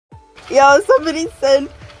Yo, somebody send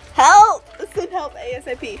help! Send help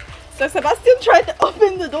ASAP. So Sebastian tried to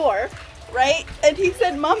open the door, right? And he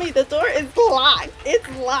said, Mommy, the door is locked. It's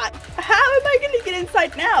locked. How am I gonna get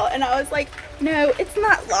inside now? And I was like, no, it's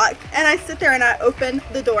not locked. And I sit there and I open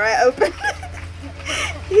the door. I opened it.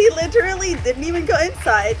 He literally didn't even go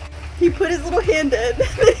inside. He put his little hand in,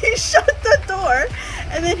 then he shut the door,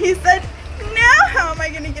 and then he said, now how am I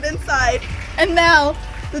gonna get inside? And now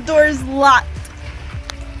the door is locked.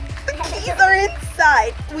 The keys are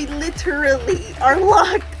inside. We literally are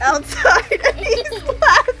locked outside, and he's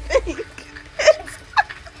laughing.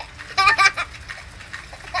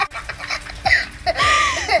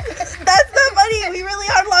 That's not funny. We really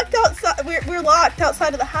are locked outside. We're locked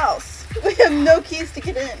outside of the house. We have no keys to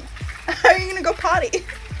get in. How are you gonna go potty?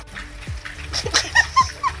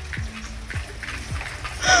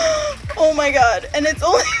 Oh my god, and it's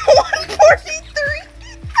only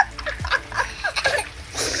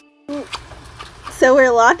 1:43. So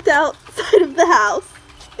we're locked outside of the house.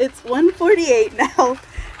 It's 1:48 now.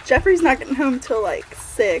 Jeffrey's not getting home till like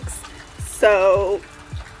 6. So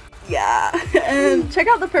yeah, and check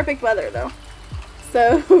out the perfect weather though.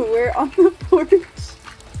 So we're on the porch and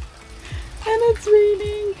it's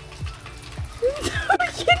raining. We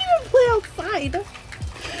can't even play outside.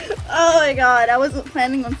 Oh my god, I wasn't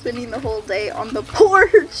planning on spending the whole day on the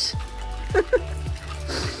porch.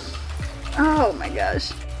 Oh my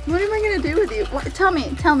gosh. What am I gonna do with you? What, tell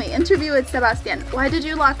me, interview with Sebastian. Why did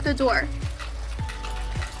you lock the door?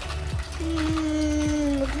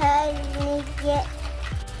 Because we get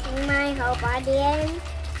my whole body in,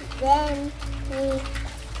 then we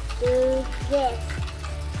do this.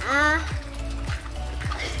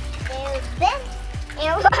 Do this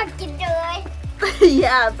and lock the door.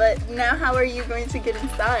 Yeah, but now how are you going to get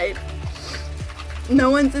inside? No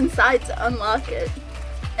one's inside to unlock it.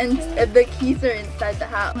 And the keys are inside the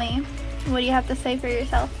house. What do you have to say for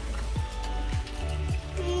yourself?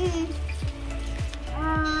 I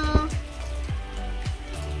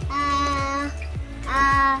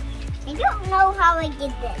don't know how I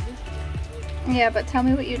did this. Yeah, but tell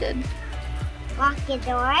me what you did. Lock the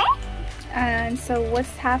door. And so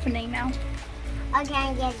what's happening now? I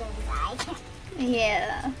can't get inside.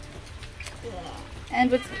 Yeah. Yeah.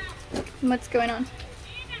 And what's going on?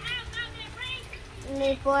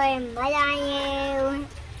 Before mud on you.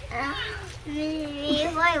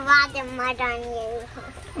 Before water mud on you.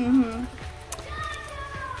 Mm-hmm.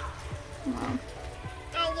 Wow.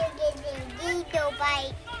 And you're getting needle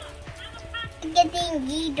bite. You're getting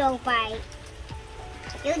needle bite.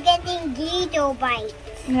 You're getting needle bite.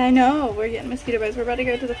 Yeah, I know. We're getting mosquito bites. We're about to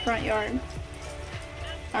go to the front yard.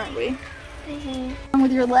 Aren't we? Mm-hmm. What's wrong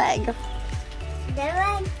with your leg? Then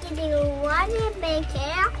I'm getting water big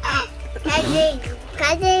hair.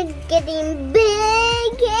 Because it's getting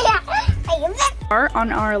big hair.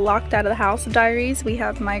 On our locked out of the house diaries, we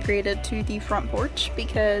have migrated to the front porch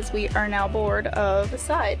because we are now bored of the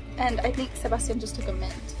side. And I think Sebastian just took a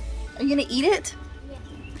mint. Are you gonna eat it? Yeah.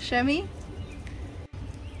 Show me.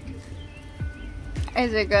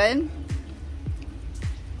 Is it good?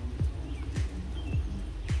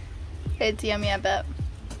 It's yummy, I bet.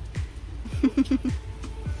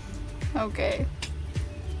 Okay.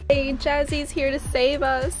 Hey, Jazzy's here to save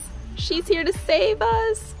us. She's here to save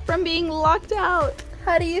us from being locked out.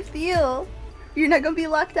 How do you feel? You're not gonna be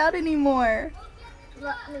locked out anymore.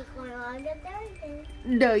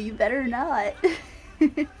 No, you better not.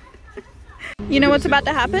 You know what's about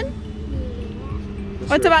to happen?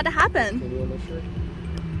 What's about to happen?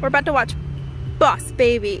 We're about to watch Boss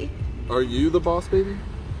Baby. Are you the boss baby?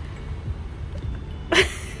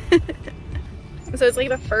 So it's like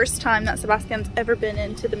the first time that Sebastian's ever been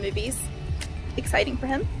into the movies. Exciting for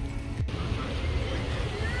him.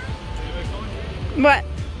 What?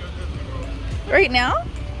 Right now?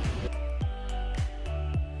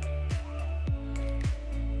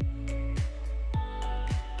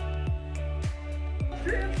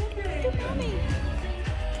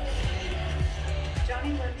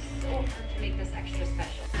 Johnny works so hard to make this extra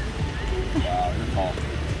special. Wow, you're calm.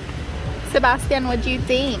 Sebastian, what'd you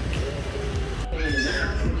think?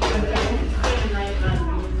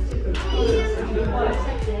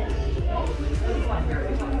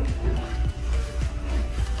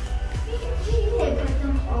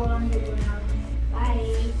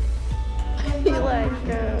 You like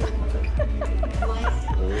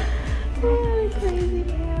oh, crazy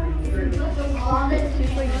man.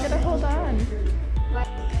 She's like, you gotta hold on.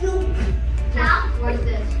 What's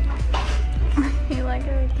this? You like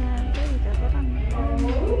it again. There you go, hold on. There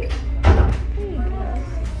you go.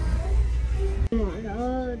 Oh my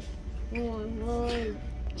god. Oh my god.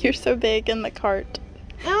 You're so big in the cart.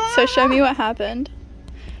 So show me what happened.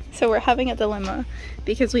 So we're having a dilemma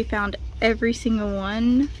because we found every single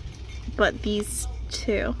one but these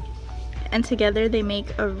two. And together they make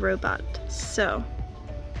a robot. So,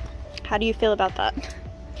 how do you feel about that?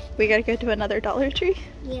 We gotta go to another Dollar Tree?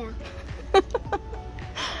 Yeah.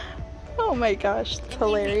 Oh my gosh, it's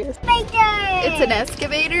hilarious. Excavator! It's an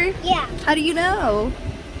excavator? Yeah. How do you know?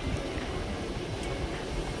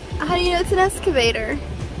 How do you know it's an excavator?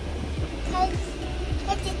 Let's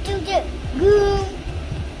just do the goom,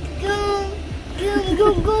 goom, goom,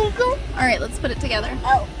 goom, goom, goom. Alright, let's put it together.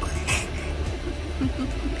 Oh.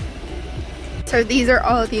 So these are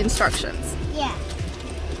all the instructions. Yeah.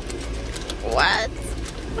 What?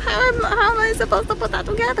 How am I supposed to put that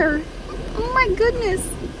together? Oh my goodness.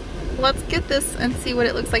 Let's get this and see what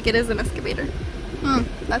it looks like. It is an excavator.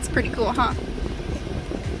 That's pretty cool, huh?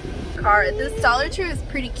 Car. This Dollar Tree is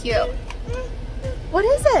pretty cute. What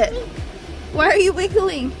is it? Why are you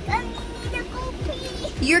wiggling? I need to go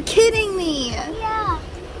pee. You're kidding me. Yeah.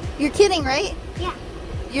 You're kidding, right? Yeah.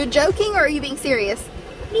 You're joking or are you being serious?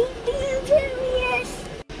 Me being serious.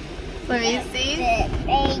 Let me see.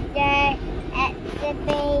 Excavator,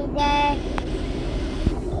 excavator.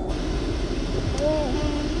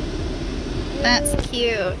 That's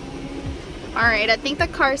cute. Alright, I think the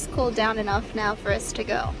car's cooled down enough now for us to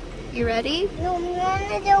go. You ready? No,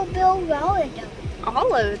 none of they'll build all of them.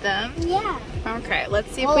 All of them? Yeah. Okay,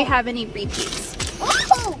 let's see if we have any repeats.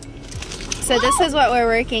 Oh! So this is what we're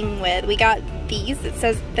working with. We got these. It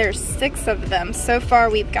says there's 6 of them. So far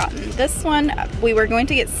we've gotten this one. We were going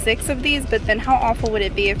to get 6 of these, but then how awful would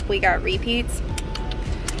it be if we got repeats?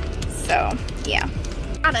 So, yeah.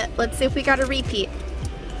 Got it. Let's see if we got a repeat.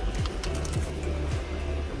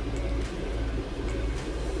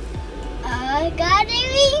 I got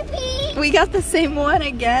a repeat. We got the same one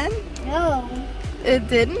again? No. It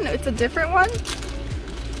didn't? It's a different one?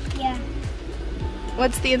 Yeah.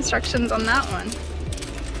 What's the instructions on that one?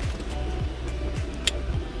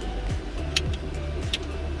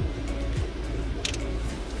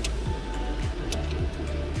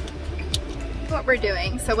 What we're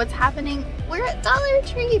doing. So what's happening, we're at Dollar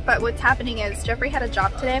Tree, but what's happening is Jeffrey had a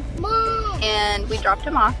job today Mom. and we dropped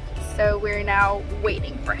him off. So we're now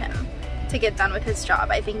waiting for him to get done with his job.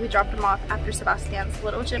 I think we dropped him off after Sebastian's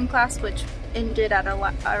little gym class, which ended at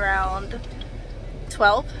around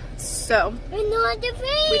 12. So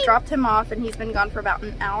we dropped him off and he's been gone for about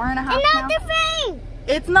an hour and a half now. Not the same.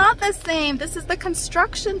 It's not the same. This is the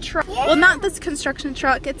construction truck. Yeah. Well, not this construction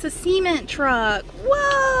truck. It's a cement truck.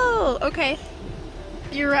 Whoa. Okay.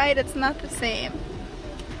 You're right. It's not the same.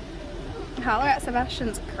 Holler at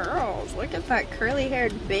Sebastian's curls. Look at that curly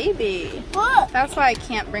haired baby. Look. That's why I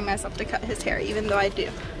can't bring myself to cut his hair, even though I do.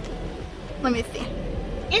 Let me see.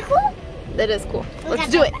 It's cool. That is cool. Let's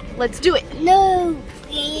do it. Let's do it. No.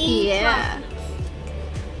 Yeah.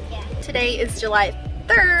 Today is July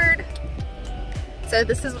 3rd. So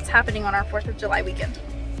this is what's happening on our 4th of July weekend.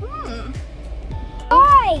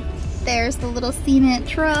 Why? There's the little cement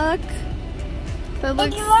truck. That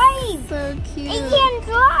looks drives. so cute. It can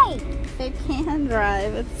drive. It can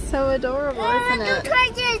drive. It's so adorable, isn't it?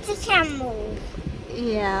 It's a camel.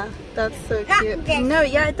 Yeah, that's so Not cute. this. No,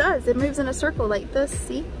 yeah, it does. It moves in a circle like this,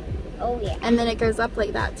 see? Oh yeah. And then it goes up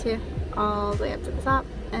like that too. All the way up to the top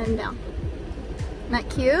and down. Isn't that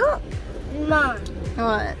cute? Mom,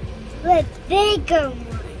 What? the bigger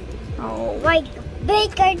one. Oh. Like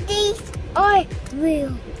bigger these, I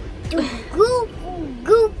will do goop,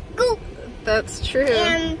 goop, goop. That's true.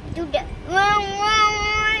 And do the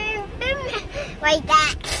like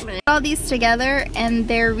that. All these together and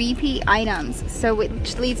they're repeat items. So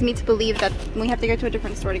which leads me to believe that we have to go to a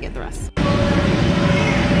different store to get the rest.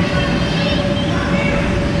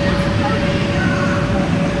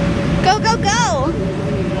 Go, go, go!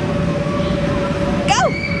 Go!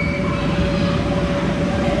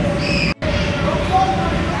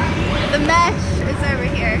 The mesh is over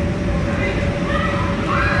here.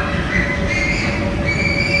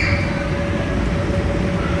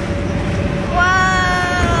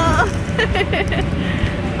 Wow!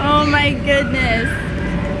 Oh my goodness.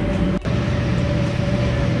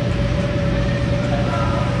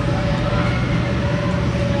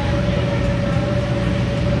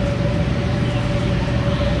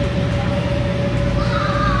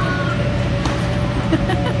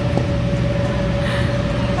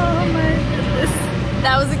 Oh my goodness.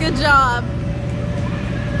 That was a good job.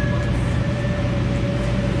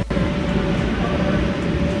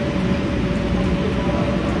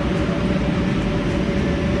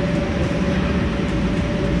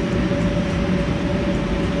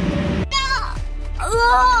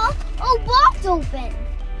 Oh, box open.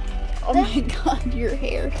 Oh my god, your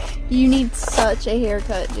hair. You need such a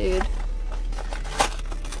haircut, dude.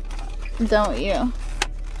 Don't you?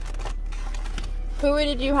 Who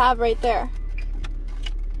did you have right there?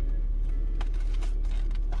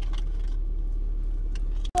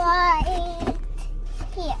 Right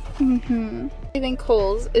here. Leaving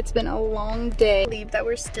Kohl's. It's been a long day. I believe that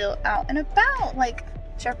we're still out and about. Like,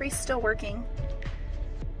 Jeffrey's still working.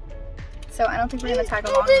 So I don't think we're gonna tag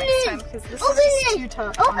along next time because this is just too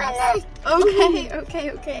tough on us.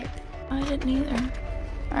 Okay. I didn't either.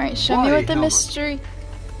 Alright, show me what the mystery...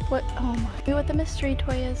 What? Oh my. Show me what the mystery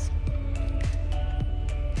toy is.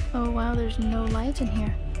 Oh wow, there's no light in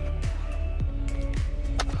here.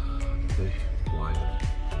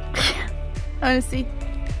 I wanna see.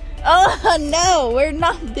 Oh no, we're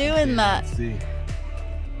not doing that. Let's see.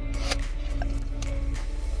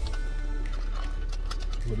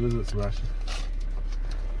 What is it, Sebastian?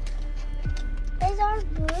 These are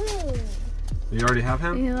blue. You already have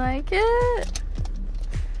him? You like it?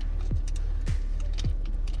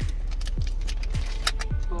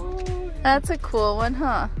 That's a cool one,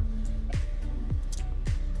 huh?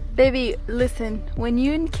 Baby, listen, when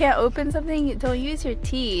you can't open something, don't use your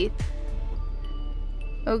teeth.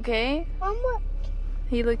 Okay? Mama,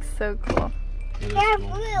 He looks so cool. they're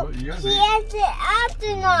blue. He has the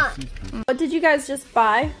astronaut. What did you guys just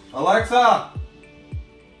buy? Alexa!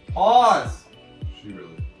 Pause! She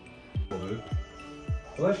really. Dude.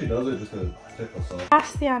 I feel like she does it just to tickle us off.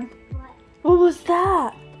 Bastian, what was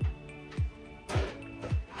that?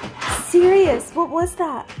 Serious, what was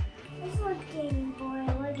that? It's a Game Boy.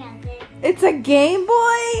 Look at it. It's a Game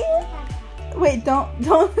Boy? Look at that. Wait,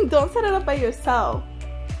 don't set it up by yourself.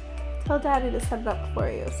 Tell Daddy to set it up for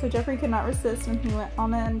you. So Jeffrey could not resist when he went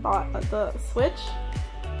on and bought the Switch.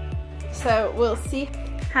 So we'll see.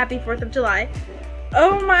 Happy 4th of July.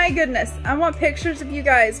 Oh my goodness. I want pictures of you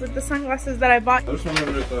guys with the sunglasses that I bought. I just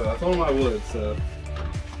remembered though. I told him I would, so.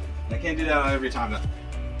 I can't do that every time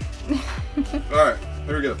though. Alright,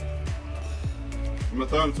 here we go. I'm gonna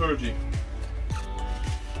throw him towards you.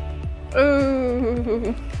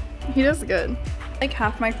 Ooh. He does good. Like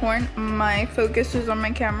half my corn, my focus is on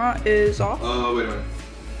my camera is off. Oh, wait a minute.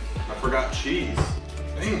 I forgot cheese.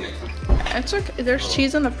 Dang it. It's okay. There's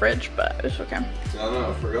cheese in the fridge, but it's okay. I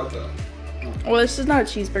know, I forgot that. Well, this is not a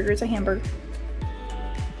cheeseburger, it's a hamburger.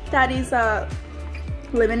 Daddy's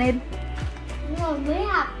lemonade. No, we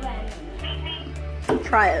have bread.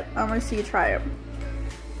 Try it. I want to see you try it.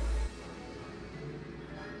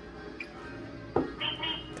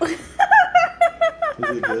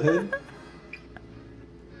 Is it good?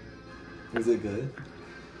 Is it good?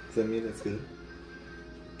 Does that mean it's good?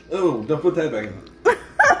 Oh, don't put that back in.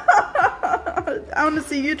 I want to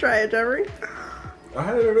see you try it, Jeffrey. I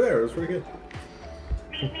had it over there. It was pretty good.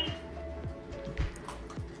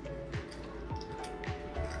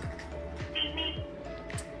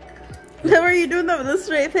 How are you doing that with a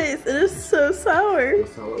straight face? It is so sour.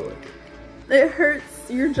 That's how I like it. It hurts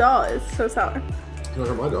your jaw. It's so sour. It's not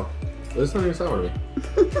hurt my jaw. It's not even sour to me.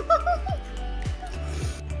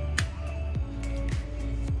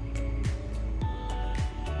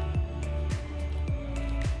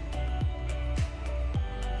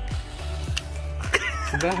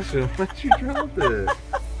 Sebastian, why'd you drop it?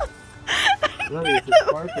 Look, it's a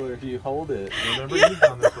sparkler if you hold it. Remember you've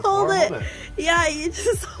done this before? Hold it. Yeah, you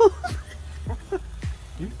just hold it.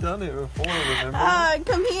 You've done it before, remember?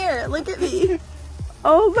 Come here. Look at me.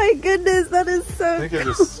 Oh my goodness, that is so I think I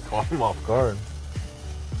just caught him off guard.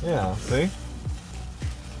 Yeah, see?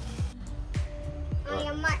 I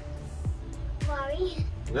am not sorry.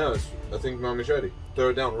 No, I think Mommy's ready. Throw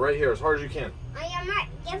it down right here as hard as you can. I am not.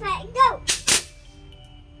 Give it go.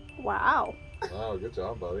 Wow. Wow, good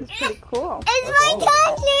job, buddy. It's pretty cool. It's That's my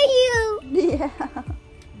all. turn to you. Yeah.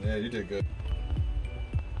 Yeah, you did good.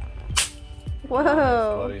 Whoa. Nice,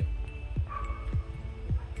 buddy.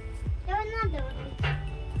 Do another one.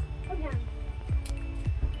 Hold on.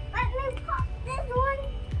 Let me pop this one.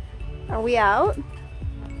 Are we out?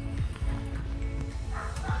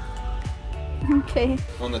 Okay.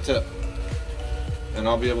 On the tip. And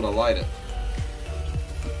I'll be able to light it.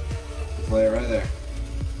 Just lay it right there.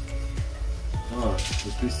 Alright,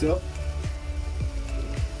 just be still.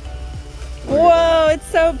 Whoa, it's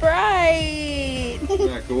so bright. Isn't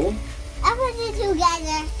that cool? I put it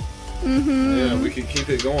together. Mm-hmm. Yeah, we can keep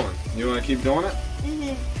it going. You want to keep doing it?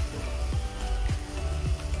 Mm-hmm.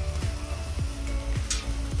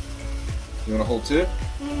 You want to hold two?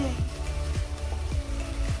 Mm-hmm.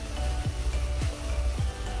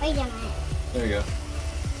 Wait a minute. There you go.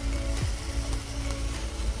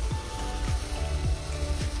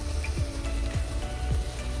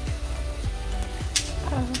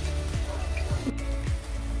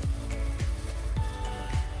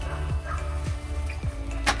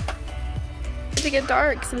 get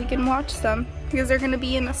dark so we can watch them because they're gonna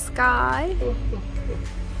be in the sky.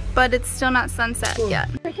 But it's still not sunset yet.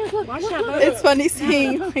 It's funny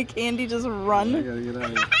seeing like Andy just run. I gotta get out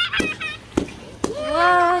of here.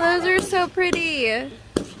 Wow, those are so pretty.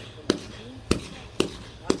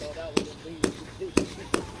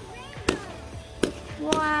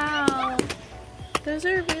 Wow, those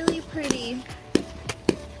are really pretty.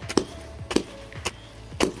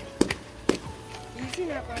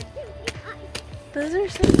 Those are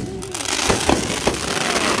so pretty.